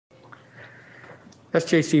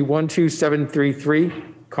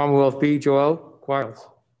SJC-12733, Commonwealth v. Joel Quiles.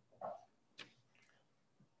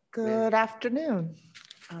 Good afternoon,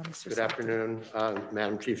 Mr. Good Sullivan. afternoon,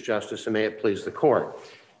 Madam Chief Justice, and may it please the court.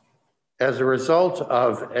 As a result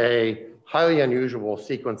of a highly unusual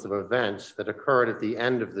sequence of events that occurred at the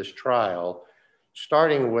end of this trial,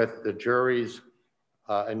 starting with the jury's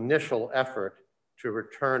initial effort to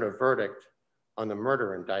return a verdict on the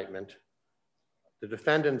murder indictment, the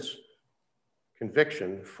defendant's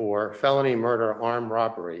conviction for felony murder armed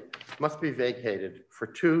robbery must be vacated for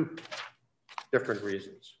two different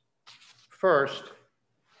reasons. First,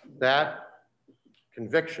 that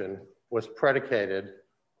conviction was predicated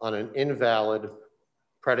on an invalid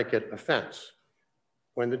predicate offense.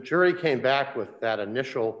 When the jury came back with that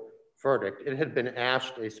initial verdict, it had been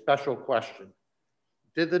asked a special question.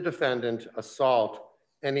 Did the defendant assault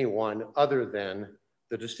anyone other than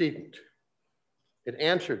the decedent? It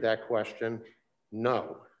answered that question,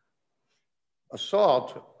 no.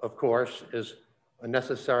 Assault, of course, is a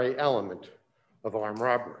necessary element of armed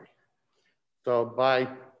robbery. So by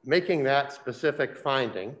making that specific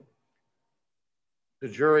finding, the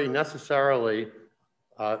jury necessarily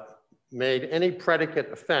made any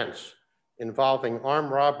predicate offense involving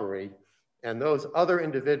armed robbery and those other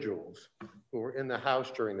individuals who were in the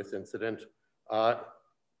house during this incident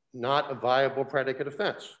not a viable predicate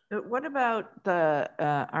offense. What about the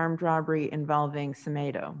armed robbery involving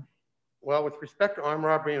Semedo? Well, with respect to armed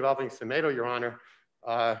robbery involving Semedo, Your Honor,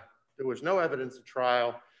 there was no evidence at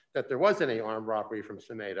trial that there was any armed robbery from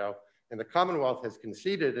Semedo, and the Commonwealth has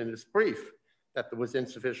conceded in its brief that there was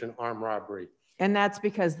insufficient armed robbery. And that's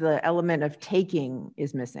because the element of taking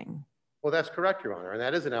is missing. Well, that's correct, Your Honor, and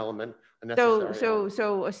that is an element, a necessary element.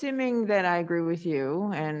 So assuming that I agree with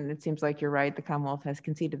you, and it seems like you're right, the Commonwealth has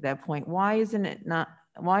conceded that point, why is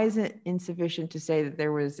it insufficient to say that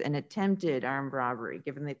there was an attempted armed robbery,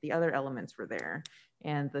 given that the other elements were there?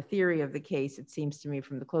 And the theory of the case, it seems to me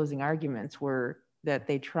from the closing arguments, were that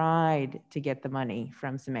they tried to get the money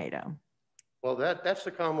from Semedo. Well, that's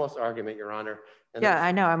the Commonwealth's argument, Your Honor. And yeah,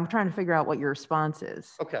 I know. I'm trying to figure out what your response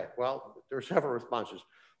is. Okay, well, there are several responses.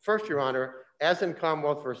 First, Your Honor, as in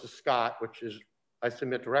Commonwealth versus Scott, which is, I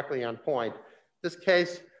submit, directly on point, this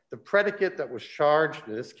case, the predicate that was charged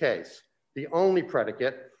in this case, the only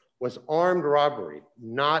predicate was armed robbery,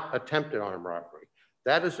 not attempted armed robbery.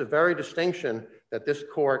 That is the very distinction that this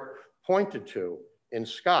court pointed to in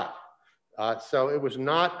Scott. So it was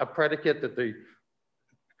not a predicate that the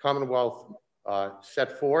Commonwealth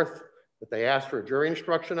set forth, that they asked for a jury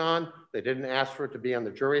instruction on. They didn't ask for it to be on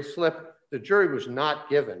the jury slip. The jury was not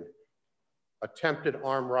given attempted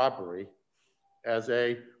armed robbery as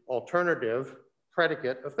a alternative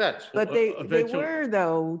predicate offense. But they were,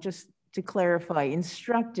 though, just to clarify,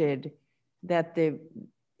 instructed that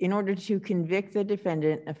in order to convict the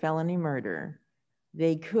defendant of felony murder,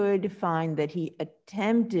 they could find that he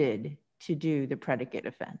attempted to do the predicate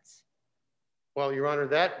offense. Well, Your Honor,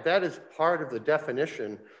 that is part of the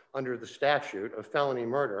definition under the statute of felony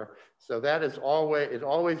murder. So that is always, it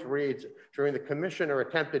always reads during the commission or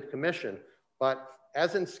attempted commission. But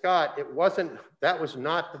as in Scott, that was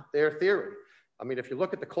not their theory. I mean, if you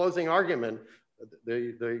look at the closing argument,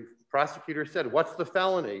 the prosecutor said, what's the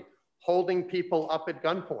felony? Holding people up at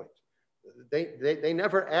gunpoint. They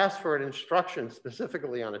never asked for an instruction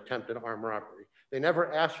specifically on attempted armed robbery. They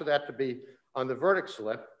never asked for that to be on the verdict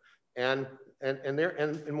slip. And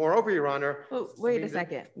moreover, Your Honor. Oh, wait a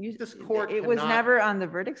second. This court it was never on the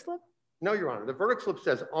verdict slip? No, Your Honor. The verdict slip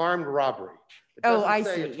says armed robbery. It oh, doesn't I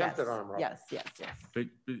say see. Attempted armed robbery. Yes. But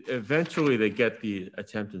eventually they get the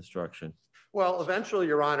attempt instruction. Well, eventually,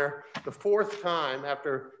 Your Honor, the fourth time,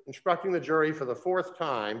 after instructing the jury for the fourth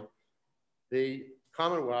time, the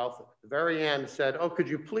Commonwealth at the very end said, oh, could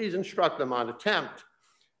you please instruct them on attempt?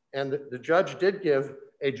 And the judge did give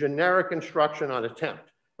a generic instruction on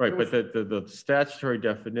attempt. Right, but the statutory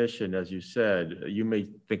definition, as you said, you may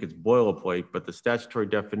think it's boilerplate, but the statutory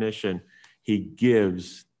definition he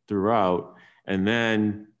gives throughout, and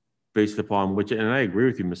then based upon which, and I agree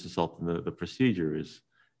with you, Mr. Sultan, the procedure is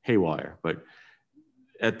haywire, but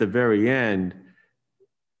at the very end,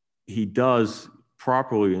 he does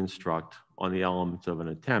properly instruct on the elements of an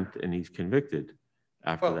attempt, and he's convicted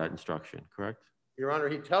after that instruction, correct? Your Honor,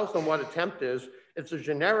 he tells them what attempt is. It's a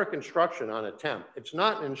generic instruction on attempt. It's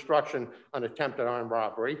not an instruction on attempted armed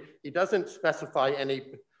robbery. He doesn't specify any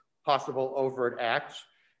possible overt acts.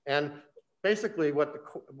 And basically what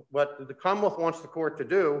the Commonwealth wants the court to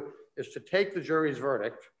do is to take the jury's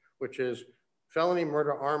verdict, which is felony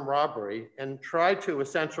murder armed robbery, and try to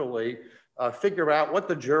essentially figure out what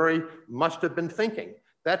the jury must have been thinking.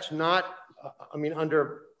 That's not, I mean,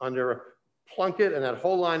 under Plunkett and that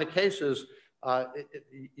whole line of cases,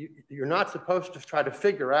 you're not supposed to try to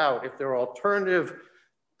figure out if there are alternative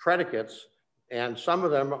predicates, and some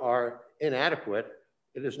of them are inadequate.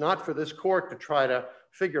 It is not for this court to try to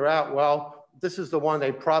figure out, well, this is the one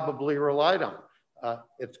they probably relied on.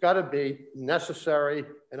 It's got to be necessary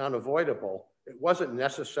and unavoidable. It wasn't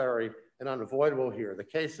necessary and unavoidable here. The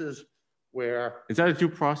cases where... Is that a due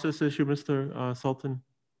process issue, Mr. Sultan,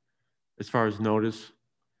 as far as notice?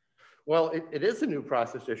 Well, it is a due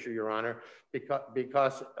process issue, Your Honor,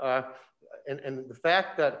 because and the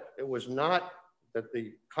fact that it was not, that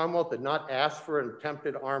the Commonwealth did not ask for an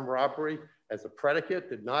attempted armed robbery as a predicate,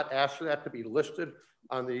 did not ask for that to be listed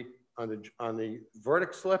on the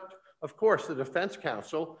verdict slip. Of course, the defense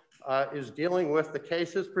counsel is dealing with the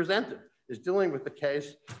cases presented, is dealing with the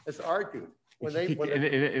case as argued. And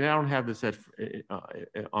I don't have this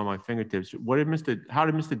on my fingertips. How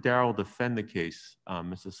did Mr. Darrell defend the case,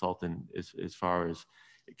 Mr. Sultan, as far as,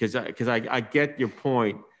 because I get your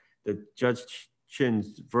point that Judge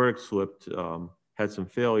Chin's verdict slip had some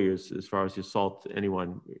failures as far as the assault to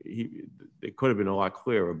anyone. It could have been a lot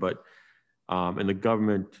clearer, but and the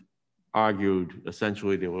government argued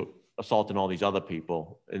essentially they were assaulting all these other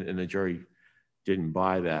people, and the jury didn't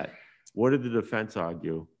buy that. What did the defense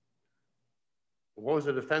argue? What was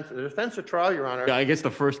the defense? The defense at trial, Your Honor. Yeah, I guess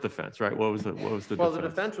the first defense, right? What was the well, defense? The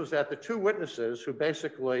defense was that the two witnesses who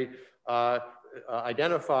basically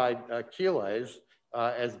identified Quiles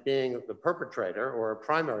as being the perpetrator or a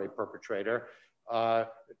primary perpetrator,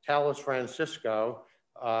 Talis Francisco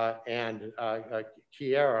and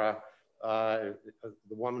Kiera, the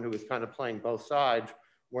woman who was kind of playing both sides,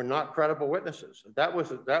 were not credible witnesses. That was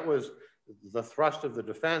the thrust of the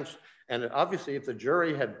defense. And obviously, if the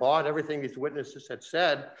jury had bought everything these witnesses had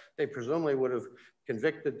said, they presumably would have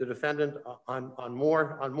convicted the defendant on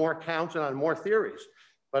more counts and on more theories.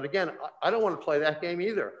 But again, I don't want to play that game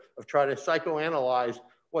either of trying to psychoanalyze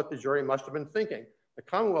what the jury must have been thinking. The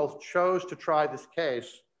Commonwealth chose to try this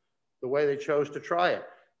case the way they chose to try it.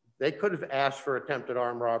 They could have asked for attempted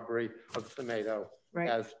armed robbery of Semedo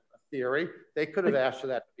as a theory. They could have asked for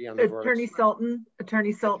that to be on the verdict.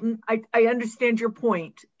 Attorney Sultan, I understand your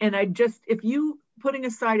point. And I just, if you, putting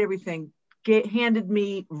aside everything, handed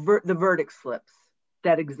me the verdict slips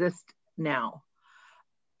that exist now,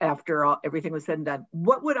 after everything was said and done,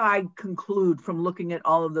 what would I conclude from looking at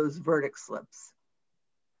all of those verdict slips?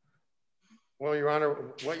 Well, Your Honor,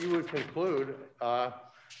 what you would conclude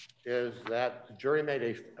is that the jury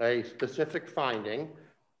made a specific finding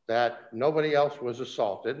that nobody else was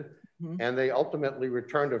assaulted, and they ultimately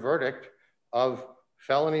returned a verdict of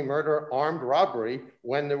felony murder, armed robbery,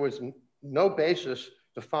 when there was no basis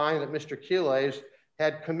to find that Mr. Quiles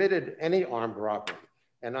had committed any armed robbery.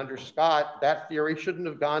 And under Scott, that theory shouldn't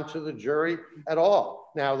have gone to the jury at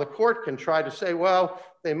all. Now, the court can try to say, well,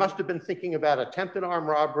 they must have been thinking about attempted armed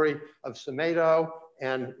robbery of Semedo,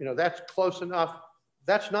 and that's close enough.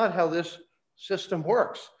 That's not how this system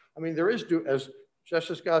works. I mean, there is, as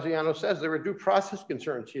Justice Gaziano says, there are due process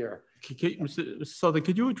concerns here. Mr. Sultan,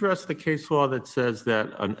 could you address the case law that says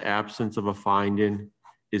that an absence of a finding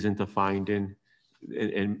isn't a finding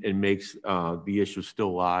and makes the issue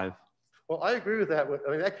still live? Well, I agree with that.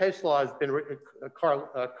 I mean, that case law has been,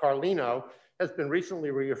 Carlino has been recently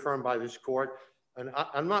reaffirmed by this court, and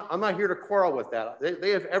I'm not here to quarrel with that.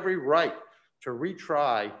 They have every right to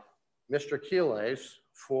retry Mr. Quiles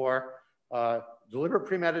for deliberate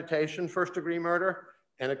premeditation, first-degree murder,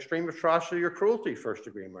 and extreme atrocity or cruelty,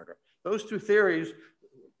 first-degree murder. Those two theories,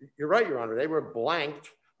 you're right, Your Honor, they were blanked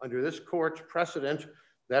under this court's precedent.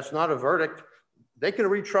 That's not a verdict. They can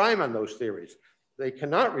retry him on those theories. They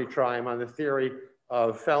cannot retry him on the theory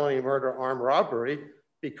of felony murder, armed robbery,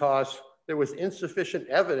 because there was insufficient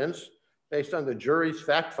evidence based on the jury's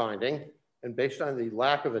fact-finding and based on the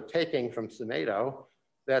lack of a taking from Semedo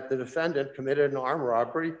that the defendant committed an armed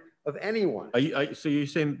robbery of anyone. So you're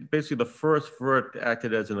saying basically the first verdict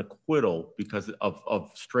acted as an acquittal because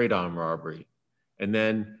of straight armed robbery, and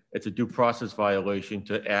then it's a due process violation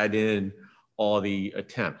to add in all the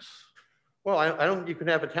attempts. Well, I don't think you can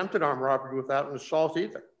have attempted armed robbery without an assault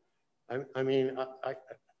either. I mean,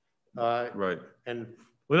 right. And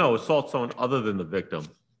well, no, assault someone other than the victim,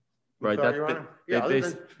 right? Sorry, Your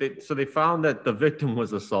Honor? So they found that the victim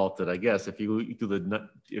was assaulted, I guess, if you do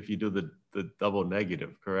the double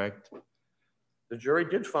negative, correct? The jury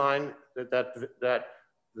did find that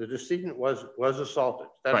the decedent was assaulted.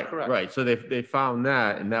 That's right, correct. Right. So they found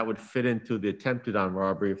that, and that would fit into the attempted armed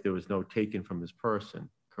robbery if there was no taken from this person,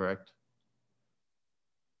 correct?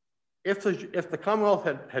 If the Commonwealth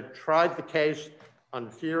had tried the case on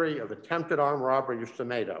the theory of attempted armed robbery of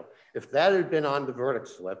Semedo, if that had been on the verdict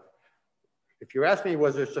slip, If you ask me,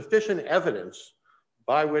 was there sufficient evidence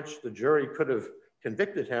by which the jury could have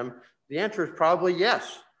convicted him? The answer is probably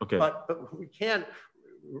yes. Okay. But we can't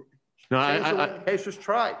No, change the way the case was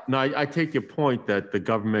tried. No, I take your point that the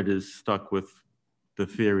government is stuck with the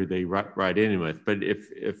theory they write in with. But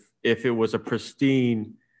if it was a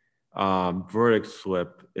pristine verdict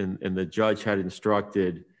slip and the judge had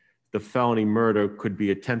instructed the felony murder could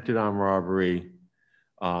be attempted armed robbery,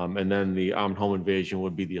 and then the armed home invasion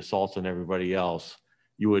would be the assaults on everybody else,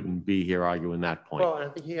 you wouldn't be here arguing that point. Well, I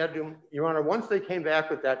think he had to, Your Honor, once they came back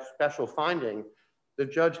with that special finding, the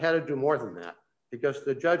judge had to do more than that, because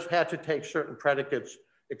the judge had to take certain predicates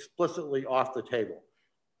explicitly off the table.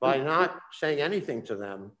 By not saying anything to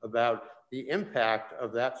them about the impact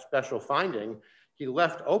of that special finding, he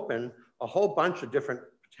left open a whole bunch of different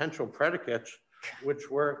potential predicates which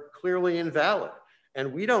were clearly invalid.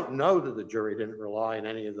 And we don't know that the jury didn't rely on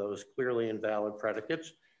any of those clearly invalid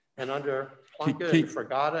predicates. And under Plunkett and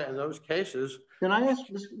Fragata in those cases, can I ask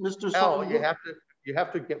Mr. Sullivan? You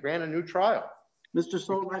have to grant a new trial. Mr.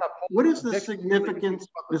 Sullivan, what is the significance,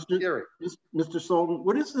 Mr. Sullivan,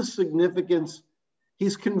 what is the significance?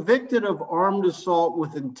 He's convicted of armed assault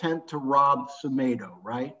with intent to rob Sumedo,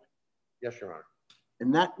 right? Yes, Your Honor.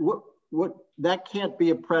 And that that can't be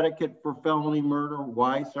a predicate for felony murder.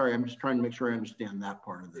 Why? Sorry, I'm just trying to make sure I understand that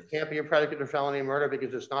part of this. It can't be a predicate for felony murder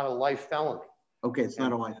because it's not a life felony. Okay, it's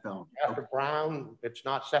not a life felony. After Brown, it's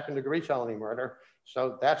not second-degree felony murder,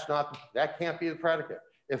 so that can't be the predicate.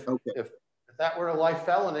 If that were a life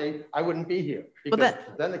felony, I wouldn't be here, because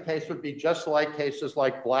then the case would be just like cases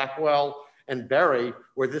like Blackwell and Berry,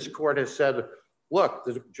 where this court has said, look,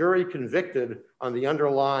 the jury convicted on the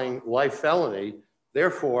underlying life felony,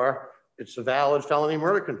 therefore it's a valid felony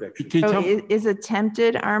murder conviction. So is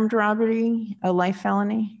attempted armed robbery a life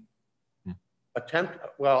felony? Attempt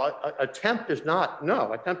is not,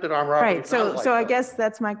 no, attempted armed robbery. Right, so I guess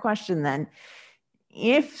that's my question then.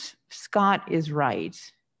 If Scott is right,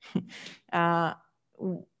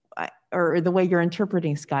 or the way you're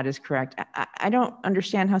interpreting Scott is correct, I don't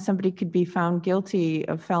understand how somebody could be found guilty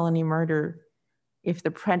of felony murder if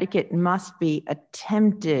the predicate must be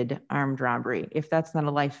attempted armed robbery, if that's not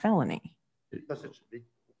a life felony. Because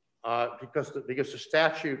the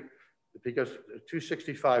statute, because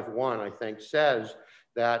 265.1, I think, says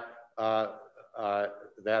that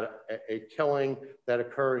that a killing that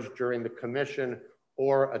occurs during the commission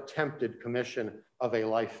or attempted commission of a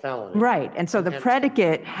life felony. Right, and so the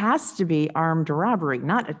predicate has to be armed robbery,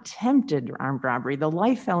 not attempted armed robbery. The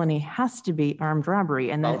life felony has to be armed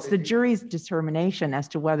robbery, and then it's the jury's determination as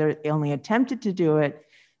to whether they only attempted to do it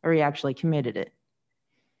or he actually committed it.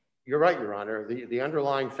 You're right, Your Honor. The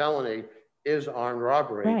underlying felony is armed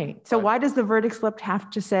robbery. Right, so why does the verdict slip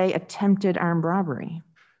have to say attempted armed robbery?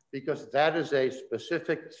 Because that is a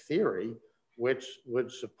specific theory which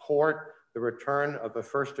would support the return of a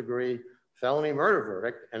first-degree felony murder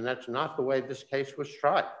verdict, and that's not the way this case was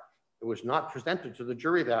tried. It was not presented to the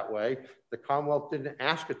jury that way. The Commonwealth didn't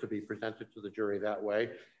ask it to be presented to the jury that way.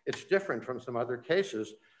 It's different from some other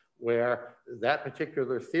cases where that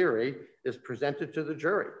particular theory is presented to the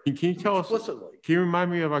jury. Can you tell us, can you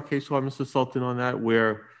remind me of our case law, Mr. Sultan, on that,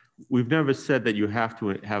 where we've never said that you have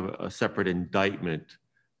to have a separate indictment,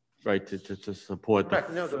 right, to support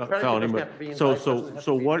the felony murder.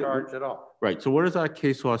 So what? At all. Right. So what does our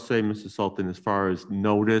case law say, Mr. Sultan, as far as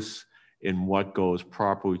notice and what goes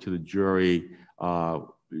properly to the jury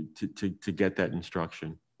to get that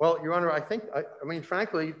instruction? Well, Your Honor, I mean,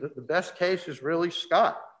 frankly, the best case is really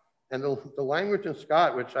Scott. And the language in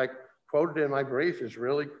Scott, which I quoted in my brief, is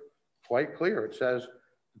really quite clear. It says,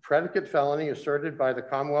 the predicate felony asserted by the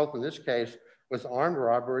Commonwealth in this case was armed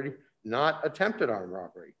robbery, not attempted armed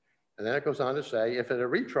robbery. And then it goes on to say, if at a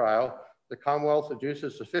retrial, the Commonwealth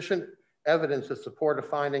adduces sufficient evidence to support a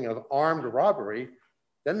finding of armed robbery,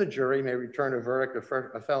 then the jury may return a verdict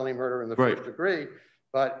of felony murder in the first degree.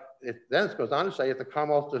 But then it goes on to say, if the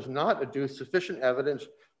Commonwealth does not adduce sufficient evidence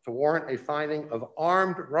to warrant a finding of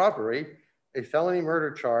armed robbery, a felony murder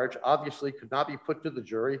charge obviously could not be put to the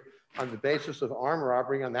jury on the basis of armed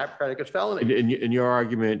robbery on that predicate's felony. In your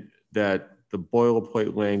argument that the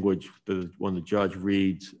boilerplate language, when the judge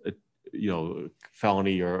reads,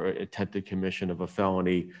 felony or attempted commission of a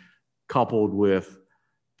felony, coupled with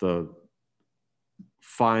the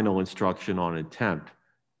final instruction on attempt,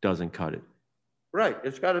 doesn't cut it. Right.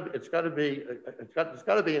 It's got to be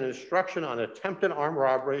an instruction on attempted armed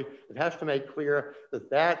robbery. It has to make clear that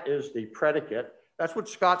that is the predicate. That's what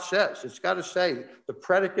Scott says. It's got to say the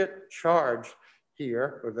predicate charge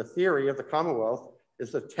here, or the theory of the Commonwealth,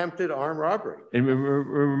 is attempted armed robbery. And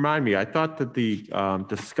remind me, I thought that the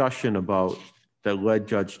discussion about that led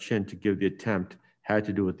Judge Chin to give the attempt had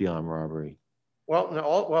to do with the armed robbery? Well,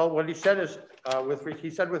 no, well, what he said is, he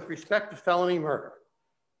said with respect to felony murder,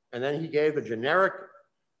 and then he gave a generic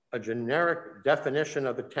definition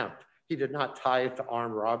of attempt. He did not tie it to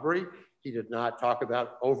armed robbery. He did not talk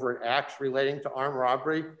about overt acts relating to armed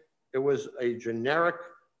robbery. It was a generic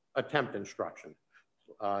attempt instruction.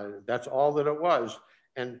 That's all that it was.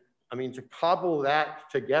 And I mean, to cobble that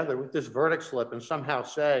together with this verdict slip and somehow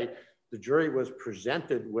say the jury was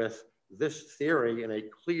presented with this theory in a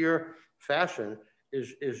clear fashion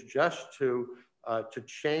is just to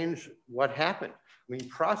change what happened. I mean,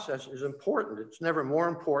 process is important. It's never more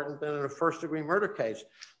important than in a first-degree murder case.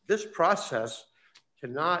 This process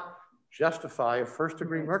cannot justify a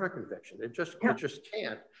first-degree murder conviction. It just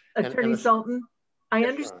can't. Attorney Sultan, I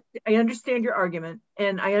understand your argument,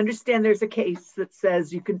 and I understand there's a case that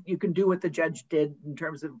says you can do what the judge did in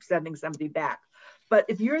terms of sending somebody back. But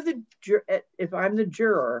if I'm the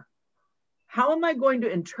juror, how am I going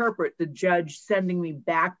to interpret the judge sending me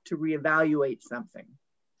back to reevaluate something?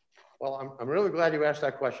 Well, I'm really glad you asked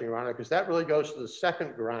that question, Your Honor, because that really goes to the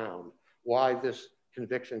second ground why this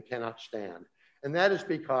conviction cannot stand. And that is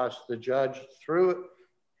because the judge, through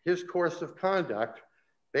his course of conduct,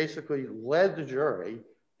 basically led the jury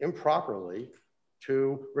improperly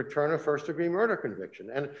to return a first-degree murder conviction.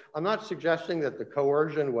 And I'm not suggesting that the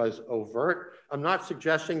coercion was overt. I'm not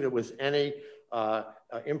suggesting there was any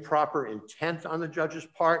improper intent on the judge's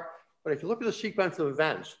part. But if you look at the sequence of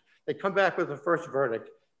events, they come back with the first verdict.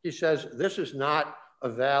 He says, this is not a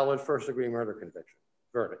valid first-degree murder conviction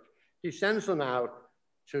verdict. He sends them out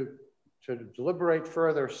to deliberate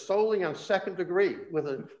further solely on second degree with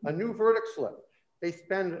a new verdict slip. They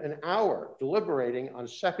spend an hour deliberating on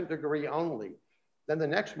second degree only. Then the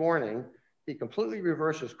next morning, he completely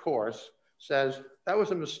reverses course, says, that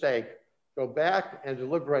was a mistake. Go back and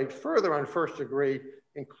deliberate further on first degree,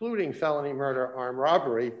 including felony murder, armed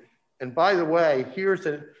robbery. And by the way, here's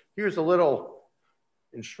a little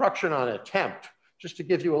instruction on attempt, just to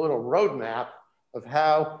give you a little roadmap of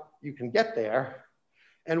how you can get there.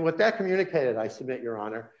 And what that communicated, I submit, Your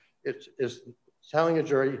Honor, is telling a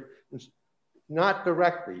jury, not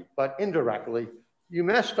directly, but indirectly, you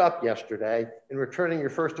messed up yesterday in returning your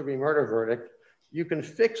first-degree murder verdict. You can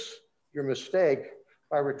fix your mistake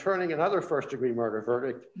by returning another first-degree murder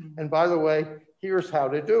verdict. And by the way, here's how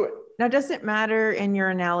to do it. Now, does it matter in your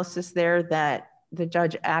analysis there that the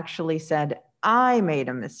judge actually said, I made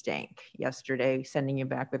a mistake yesterday sending you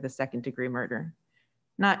back with a second-degree murder,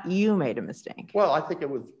 not you made a mistake? Well, I think it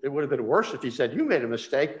would have been worse if he said you made a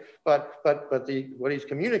mistake, but what he's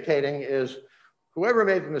communicating is whoever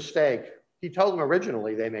made the mistake, he told them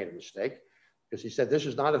originally they made a mistake because he said this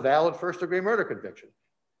is not a valid first-degree murder conviction.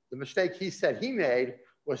 The mistake he said he made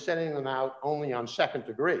was sending them out only on second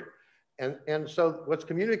degree. And so what's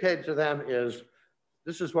communicated to them is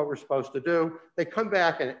this is what we're supposed to do. They come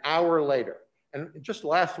back an hour later. And just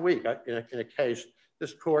last week in a case,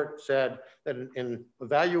 this court said that in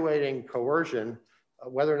evaluating coercion,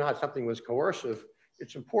 whether or not something was coercive,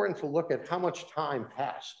 it's important to look at how much time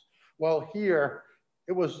passed. Well, here,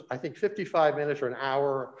 it was, I think, 55 minutes or an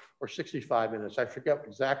hour or 65 minutes. I forget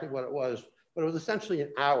exactly what it was, but it was essentially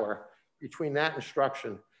an hour between that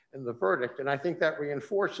instruction and the verdict. And I think that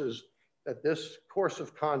reinforces that this course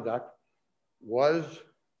of conduct was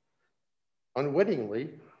unwittingly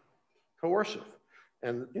coercive.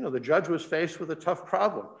 And the judge was faced with a tough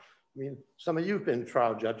problem. I mean, some of you have been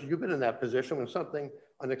trial judges. You've been in that position when something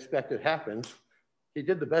unexpected happens. He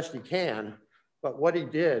did the best he can, but what he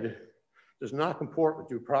did does not comport with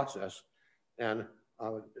due process. And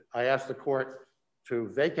I asked the court to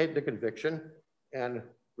vacate the conviction and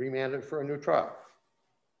remand it for a new trial.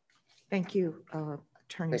 Thank you,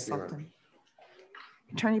 Attorney Sultan.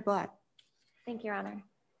 Attorney Black. Thank you, Your Honor.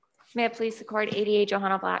 May it please the court, ADA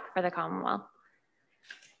Johanna Black for the Commonwealth.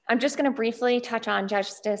 I'm just going to briefly touch on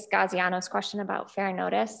Justice Gaziano's question about fair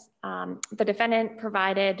notice. The defendant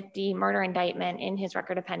provided the murder indictment in his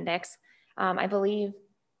record appendix. I believe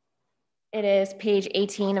it is page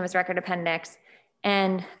 18 of his record appendix.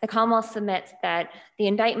 And the Commonwealth submits that the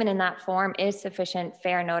indictment in that form is sufficient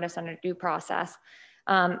fair notice under due process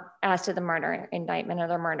as to the murder indictment or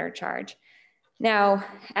the murder charge. Now,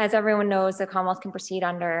 as everyone knows, the Commonwealth can proceed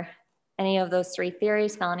under any of those three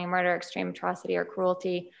theories: felony murder, extreme atrocity or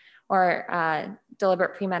cruelty, or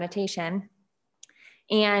deliberate premeditation.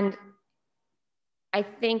 And I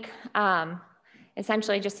think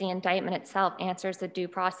essentially just the indictment itself answers the due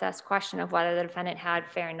process question of whether the defendant had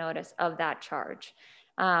fair notice of that charge.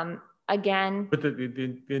 Again. But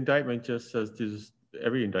the indictment just says,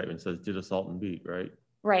 every indictment says did assault and beat, right?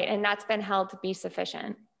 Right, and that's been held to be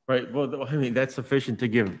sufficient. Right. Well, I mean, that's sufficient to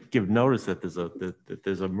give notice that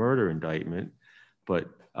there's a murder indictment, but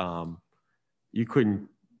you couldn't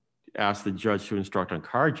ask the judge to instruct on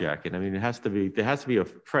carjacking. I mean, there has to be a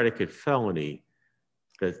predicate felony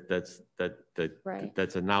that's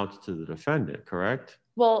announced to the defendant, correct?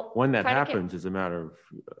 Well, when that happens is a matter of,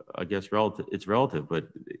 I guess, relative. It's relative, but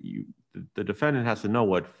the defendant has to know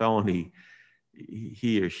what felony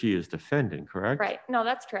he or she is defending, correct? Right. No,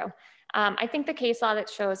 that's true. I think the case law that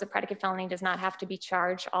shows a predicate felony does not have to be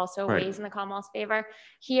charged also weighs in the Commonwealth's favor.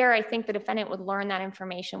 Here, I think the defendant would learn that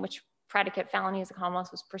information, which predicate felonies the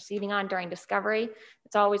Commonwealth was proceeding on during discovery.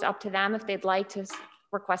 It's always up to them if they'd like to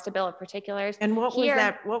request a bill of particulars. And what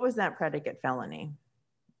was that predicate felony?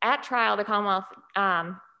 At trial, the Commonwealth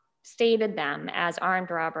stated them as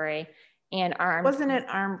armed robbery and armed. Wasn't it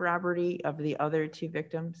armed robbery of the other two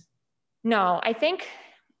victims? No, I think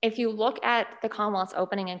if you look at the Commonwealth's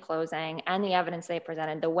opening and closing and the evidence they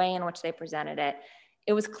presented, the way in which they presented it,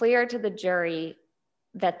 it was clear to the jury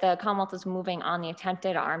that the Commonwealth was moving on the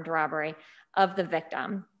attempted armed robbery of the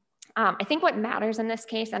victim. I think what matters in this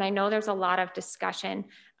case, and I know there's a lot of discussion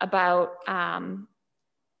about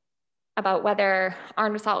whether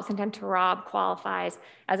armed assault with intent to rob qualifies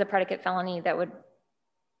as a predicate felony that would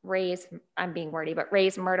raise, I'm being wordy, but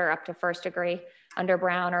raise murder up to first degree under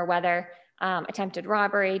Brown, or whether attempted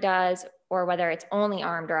robbery does, or whether it's only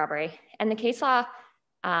armed robbery. And the case law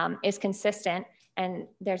is consistent, and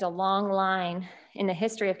there's a long line in the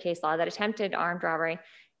history of case law that attempted armed robbery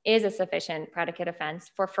is a sufficient predicate offense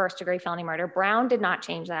for first degree felony murder. Brown did not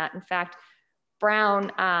change that. In fact,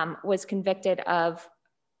 Brown was convicted of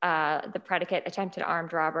the predicate attempted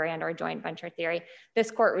armed robbery under a joint venture theory. This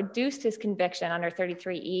court reduced his conviction under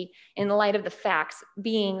 33E in the light of the facts,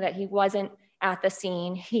 being that he wasn't at the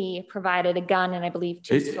scene. He provided a gun and I believe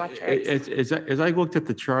 2 sweatshirts. As I looked at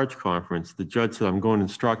the charge conference, the judge said, I'm going to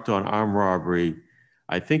instruct on armed robbery.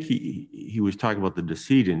 I think he was talking about the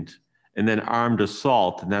decedent, and then armed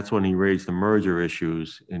assault, and that's when he raised the merger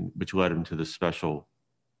issues, which led him to the special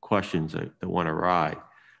questions that went awry.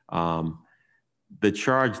 The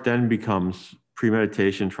charge then becomes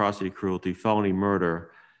premeditation, atrocity, cruelty, felony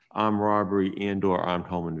murder, armed robbery, and/or armed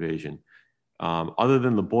home invasion. Other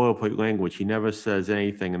than the boilerplate language, he never says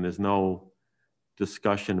anything, and there's no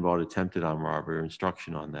discussion about attempted armed robbery or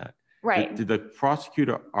instruction on that. Right. Did the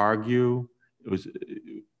prosecutor argue,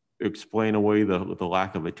 explain away the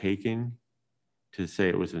lack of a taking to say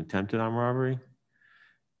it was an attempted armed robbery?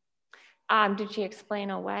 Did she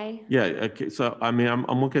explain away? Yeah. Okay. So I mean,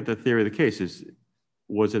 I'm looking at the theory of the case.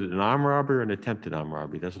 Was it an armed robbery or an attempted armed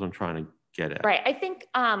robbery? That's what I'm trying to get at. Right. I think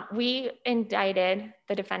we indicted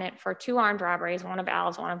the defendant for 2 armed robberies, one of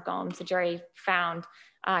Al's, one of Gomes. The jury found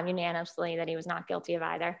unanimously that he was not guilty of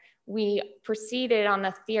either. We proceeded on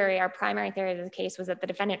the theory, our primary theory of the case was that the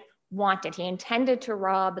defendant he intended to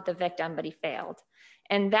rob the victim, but he failed.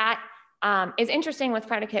 And that is interesting with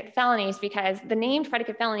predicate felonies, because the named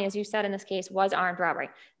predicate felony, as you said in this case, was armed robbery.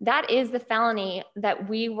 That is the felony that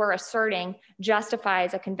we were asserting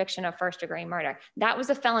justifies a conviction of first degree murder. That was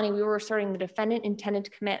a felony we were asserting the defendant intended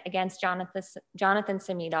to commit against Jonathan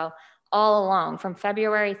Semito all along, from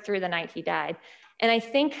February through the night he died. And I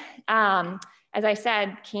think, as I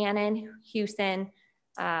said, Cannon, Houston,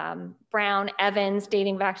 Brown, Evans,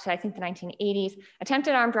 dating back to, I think, the 1980s,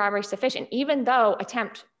 attempted armed robbery sufficient, even though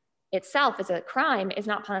attempt itself as a crime is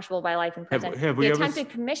not punishable by life in prison. The attempted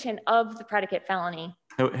commission of the predicate felony.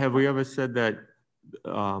 Have we ever said that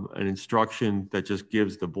an instruction that just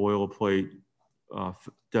gives the boilerplate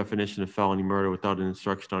definition of felony murder without an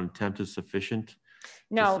instruction on attempt is sufficient?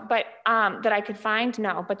 No, but that I could find,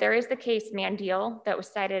 no. But there is the case Mandeal that was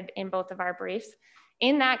cited in both of our briefs.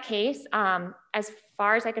 In that case, as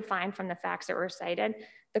far as I could find from the facts that were cited,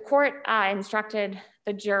 the court instructed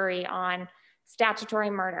the jury on statutory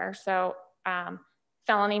murder. So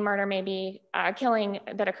felony murder may be killing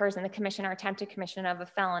that occurs in the commission or attempted commission of a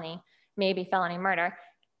felony, maybe felony murder.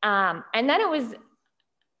 And then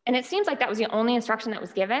it seems like that was the only instruction that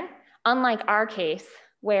was given, unlike our case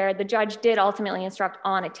where the judge did ultimately instruct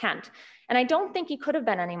on attempt. And I don't think he could have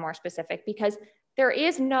been any more specific, because there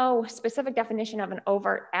is no specific definition of an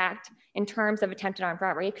overt act in terms of attempted armed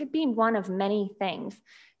robbery. It could be one of many things.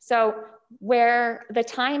 So where the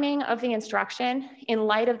timing of the instruction, in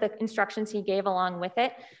light of the instructions he gave along with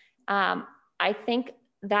it, I think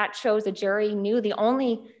that shows the jury knew the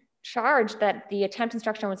only charge that the attempt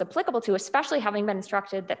instruction was applicable to, especially having been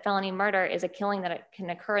instructed that felony murder is a killing that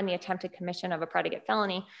can occur in the attempted commission of a predicate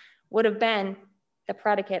felony, would have been the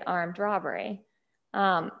predicate armed robbery.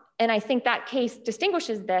 And I think that case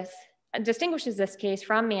distinguishes this case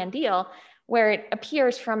from Mandeal, where it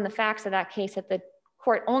appears from the facts of that case that the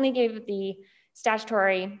court only gave the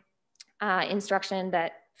statutory instruction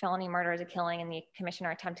that felony murder is a killing in the commission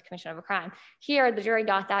or attempt to commission of a crime. Here, the jury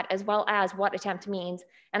got that as well as what attempt means.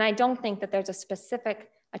 And I don't think that there's a specific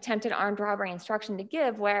attempted armed robbery instruction to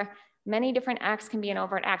give where many different acts can be an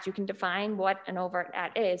overt act. You can define what an overt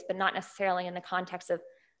act is, but not necessarily in the context of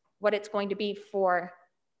what it's going to be for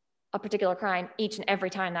a particular crime each and every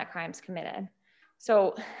time that crime's committed.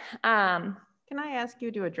 So can I ask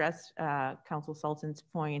you to address Counsel Sultan's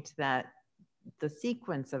point that the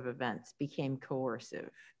sequence of events became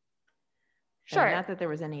coercive? Sure. And not that there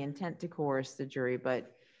was any intent to coerce the jury,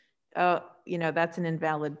 but you know, that's an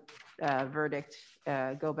invalid verdict.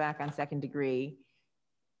 Go back on second degree.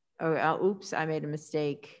 Oh, oops, I made a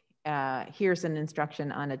mistake. Here's an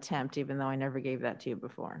instruction on attempt, even though I never gave that to you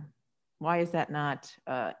before. Why is that not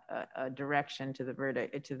a direction to the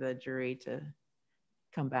verdict, to the jury to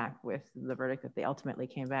come back with the verdict that they ultimately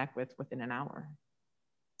came back with within an hour?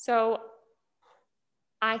 So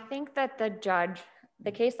I think that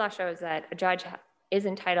the case law shows that a judge is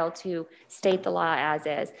entitled to state the law as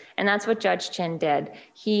is. And that's what Judge Chin did.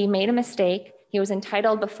 He made a mistake. He was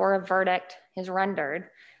entitled before a verdict is rendered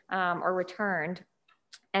or returned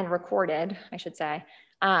and recorded, I should say,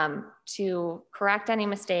 to correct any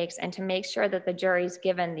mistakes and to make sure that the jury's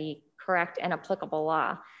given the correct and applicable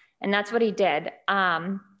law. And that's what he did.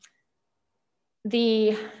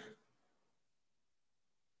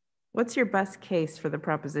 What's your best case for the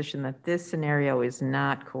proposition that this scenario is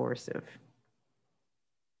not coercive?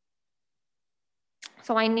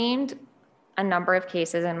 So I named a number of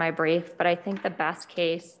cases in my brief, but I think the best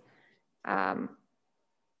case, I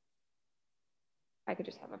could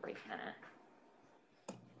just have a brief minute.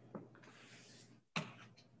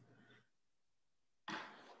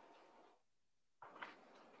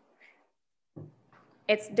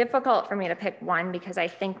 It's difficult for me to pick one because I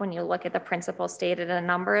think when you look at the principles stated in a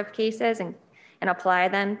number of cases and apply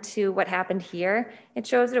them to what happened here, it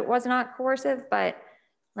shows that it was not coercive, but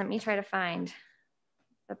let me try to find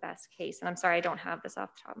the best case. And I'm sorry, I don't have this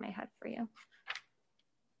off the top of my head for you.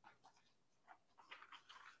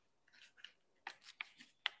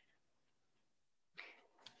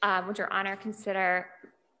 Would Your Honor consider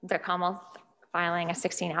the Commonwealth filing a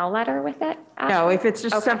 16L letter with it? No, if it's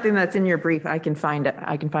just something that's in your brief, I can find it.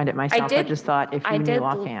 I can find it myself. I just thought if you knew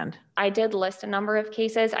offhand. I did list a number of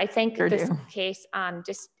cases. I think this case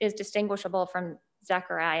just is distinguishable from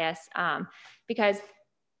Zacharias because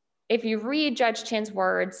if you read Judge Chin's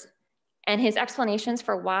words and his explanations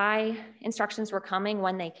for why instructions were coming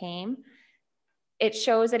when they came, it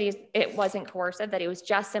shows that it wasn't coercive, that he was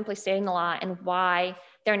just simply stating the law and why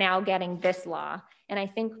they're now getting this law. And I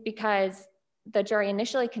think because the jury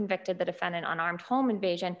initially convicted the defendant on armed home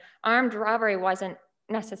invasion, armed robbery wasn't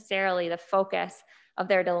necessarily the focus of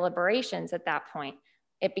their deliberations at that point.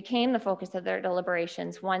 It became the focus of their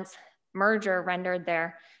deliberations once merger rendered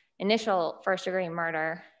their initial first-degree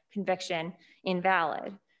murder conviction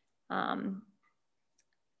invalid.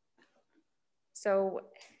 So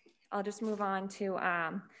I'll just move on to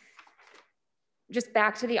just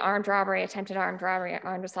back to the armed robbery, attempted armed robbery,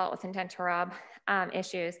 armed assault with intent to rob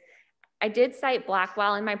issues. I did cite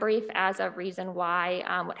Blackwell in my brief as a reason why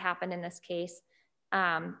what happened in this case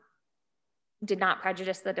did not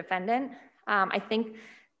prejudice the defendant. I think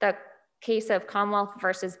the case of Commonwealth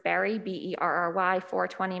versus Berry, B-E-R-R-Y,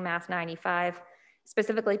 420 Math 95,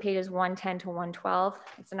 specifically pages 110 to 112.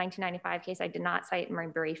 It's a 1995 case I did not cite in my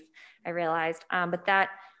brief, I realized, but that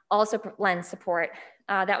also lends support.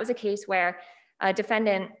 That was a case where a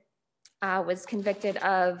defendant was convicted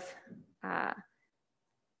of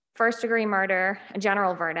first-degree murder, a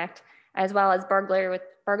general verdict, as well as burglary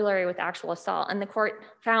with actual assault. And the court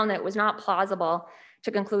found that it was not plausible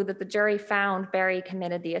to conclude that the jury found Berry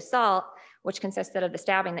committed the assault, which consisted of the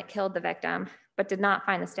stabbing that killed the victim, but did not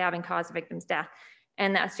find the stabbing caused the victim's death.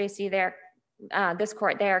 And the SJC there, this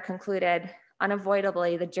court there concluded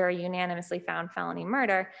unavoidably the jury unanimously found felony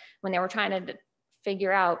murder when they were trying to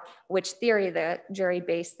figure out which theory the jury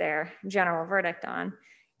based their general verdict on.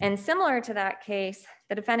 And similar to that case,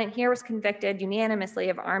 the defendant here was convicted unanimously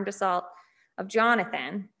of armed assault of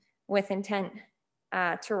Jonathan with intent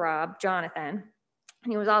to rob Jonathan.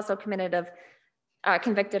 And he was also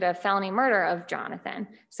convicted of felony murder of Jonathan.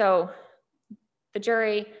 So the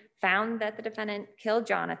jury found that the defendant killed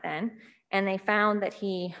Jonathan, and they found that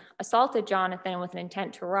he assaulted Jonathan with an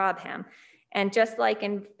intent to rob him. And just like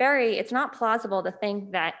in Berry, it's not plausible to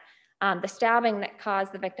think that the stabbing that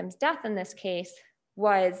caused the victim's death in this case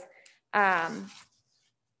was that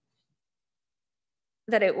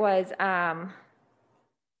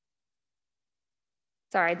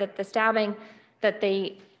the stabbing that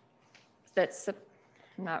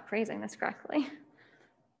I'm not phrasing this correctly.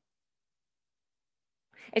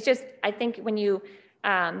 It's just, I think when you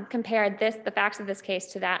compare the facts of this case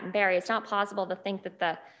to that in Barry, it's not possible to think that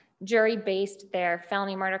the jury based their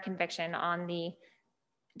felony murder conviction on the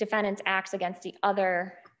defendant's acts against the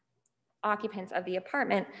other occupants of the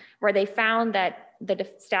apartment, where they found that the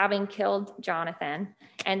stabbing killed Jonathan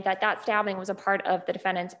and that stabbing was a part of the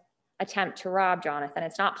defendant's attempt to rob Jonathan.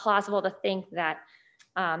 It's not plausible to think that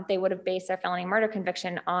they would have based their felony murder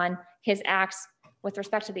conviction on his acts with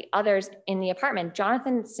respect to the others in the apartment.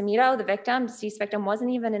 Jonathan Samito, the victim, deceased victim,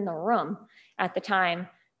 wasn't even in the room at the time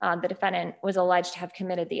the defendant was alleged to have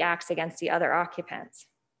committed the acts against the other occupants.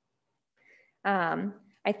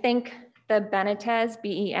 I think the Benitez,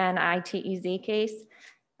 B-E-N-I-T-E-Z case,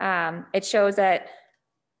 it shows that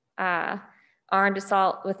armed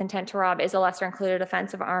assault with intent to rob is a lesser included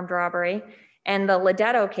offense of armed robbery. And the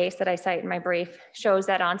Ledetto case that I cite in my brief shows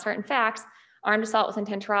that on certain facts, armed assault with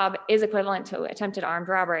intent to rob is equivalent to attempted armed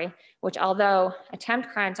robbery, which although attempt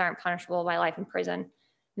crimes aren't punishable by life in prison,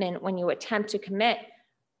 then when you attempt to commit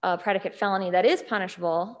a predicate felony that is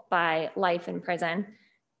punishable by life in prison,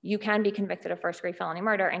 you can be convicted of first-degree felony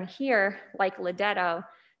murder. And here, like Ledetto,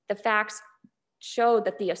 the facts show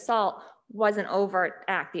that the assault was an overt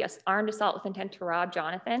act. The armed assault with intent to rob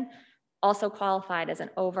Jonathan also qualified as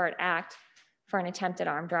an overt act for an attempted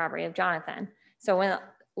armed robbery of Jonathan. So when,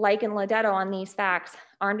 like in Ledetto on these facts,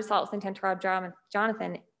 armed assault with intent to rob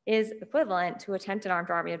Jonathan is equivalent to attempted armed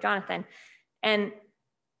robbery of Jonathan. And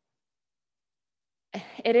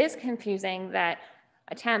it is confusing that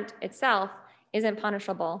attempt itself isn't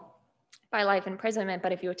punishable by life imprisonment,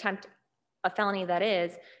 but if you attempt a felony that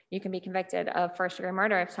is, you can be convicted of first-degree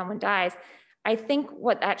murder if someone dies. I think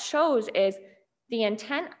what that shows is the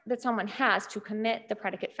intent that someone has to commit the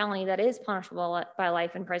predicate felony that is punishable by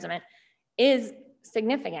life imprisonment is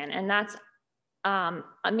significant, and that's a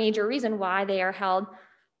major reason why they are held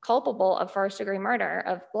culpable of first-degree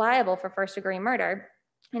murder, liable for first-degree murder.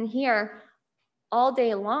 And here, all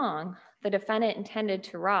day long, the defendant intended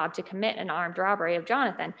to commit an armed robbery of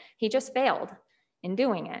Jonathan. He just failed in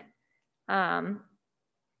doing it. And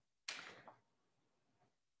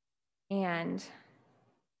I'm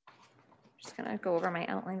just gonna go over my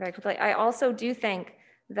outline very quickly. I also do think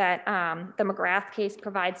that the McGrath case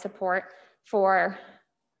provides support for,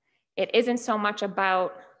 it isn't so much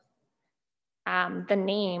about the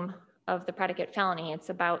name of the predicate felony, it's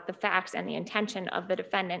about the facts and the intention of the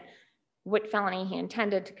defendant, what felony he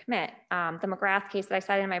intended to commit. The McGrath case that I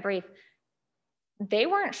cited in my brief, they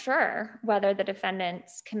weren't sure whether the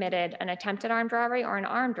defendants committed an attempted armed robbery or an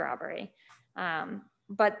armed robbery.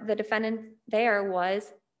 But the defendant there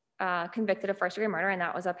was convicted of first-degree murder, and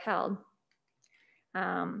that was upheld.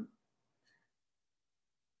 I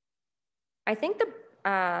think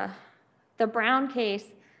the Brown case,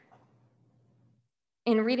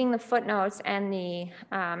 in reading the footnotes and and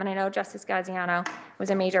I know Justice Gaziano was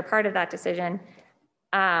a major part of that decision,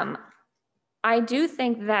 I do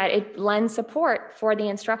think that it lends support for the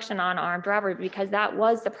instruction on armed robbery because that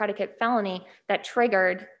was the predicate felony that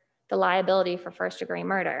triggered the liability for first-degree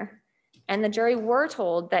murder. And the jury were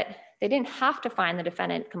told that they didn't have to find the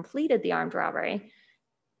defendant completed the armed robbery.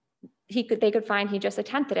 They could find he just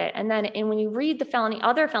attempted it. And then when you read the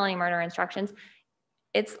other felony murder instructions,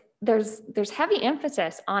 there's heavy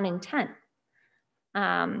emphasis on intent.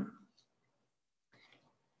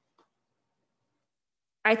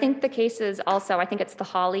 I think the cases also, I think it's the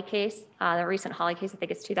Hawley case, the recent Hawley case, I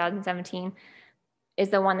think it's 2017, is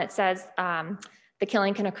the one that says the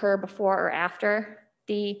killing can occur before or after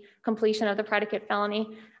the completion of the predicate felony.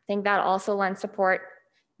 I think that also lends support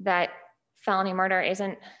that felony murder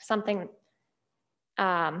isn't something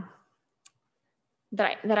that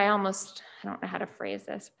I don't know how to phrase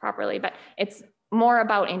this properly, but it's more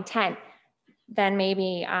about intent than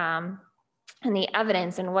maybe and the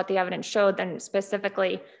evidence and what the evidence showed than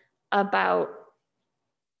specifically about,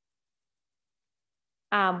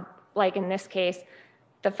 like in this case,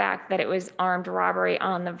 the fact that it was armed robbery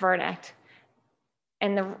on the verdict.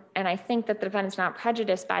 And I think that the defendant's not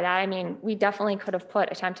prejudiced by that. I mean, we definitely could have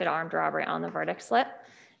put attempted armed robbery on the verdict slip,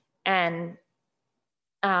 and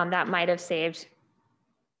that might have saved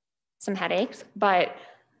some headaches, but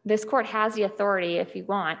this court has the authority, if you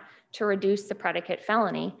want, to reduce the predicate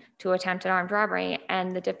felony to attempted armed robbery,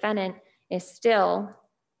 and the defendant is still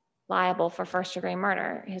liable for first-degree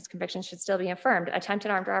murder. His conviction should still be affirmed. Attempted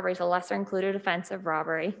armed robbery is a lesser included offense of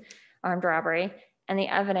armed robbery, and the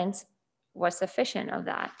evidence was sufficient of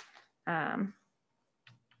that.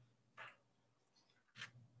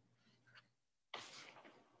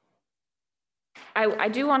 I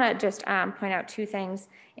do want to just point out two things.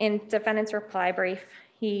 In defendant's reply brief,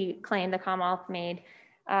 he claimed the Commonwealth made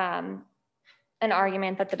an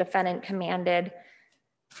argument that the defendant commanded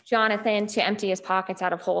Jonathan to empty his pockets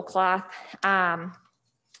out of whole cloth.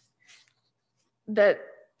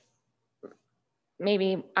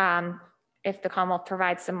 Maybe if the Commonwealth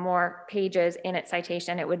provides some more pages in its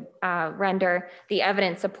citation, it would render the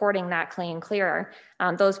evidence supporting that claim clearer.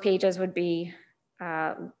 Those pages would be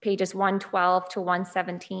pages 112 to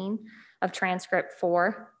 117 of transcript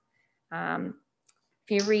 4. If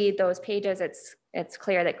you read those pages, it's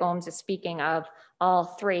clear that Gomes is speaking of all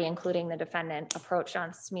three, including the defendant, approached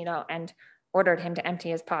Jonathan Smito and ordered him to empty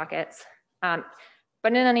his pockets. But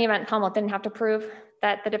in any event, Commonwealth didn't have to prove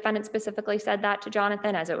that the defendant specifically said that to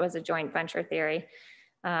Jonathan, as it was a joint venture theory.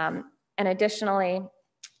 And additionally,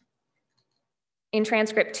 in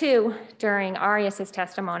transcript 2, during Arias's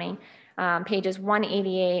testimony, pages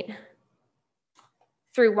 188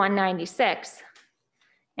 through 196,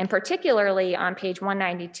 and particularly on page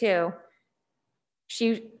 192,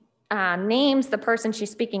 she names the person she's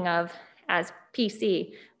speaking of as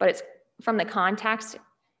PC, but it's from the context,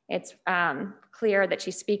 it's clear that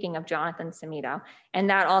she's speaking of Jonathan Smito. And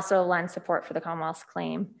that also lends support for the Commonwealth's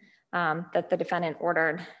claim that the defendant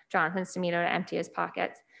ordered Jonathan Smito to empty his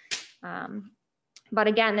pockets. But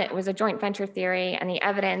again, it was a joint venture theory, and the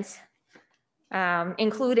evidence,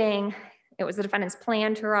 including it was the defendant's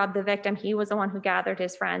plan to rob the victim. He was the one who gathered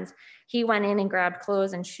his friends. He went in and grabbed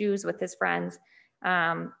clothes and shoes with his friends.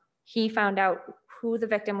 He found out who the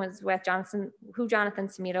victim was with, who Jonathan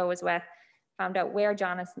Smito was with, found out where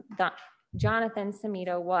Jonathan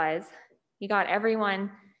Smito was. He got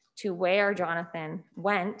everyone to where Jonathan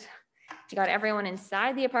went. He got everyone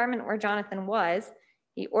inside the apartment where Jonathan was.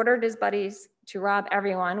 He ordered his buddies to rob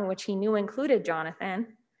everyone, which he knew included Jonathan.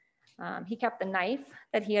 He kept the knife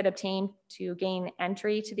that he had obtained to gain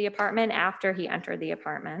entry to the apartment after he entered the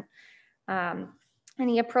apartment. And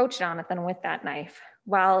he approached Jonathan with that knife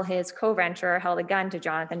while his co-venturer held a gun to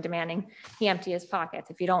Jonathan, demanding he empty his pockets.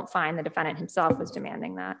 If you don't find, the defendant himself was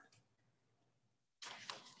demanding that.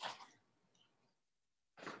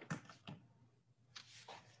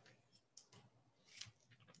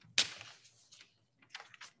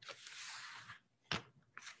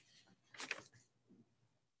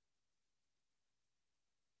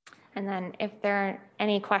 And then if there are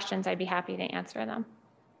any questions, I'd be happy to answer them.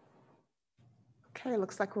 Okay,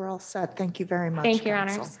 looks like we're all set. Thank you very much. Thank you, Your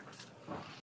counsel. Honors.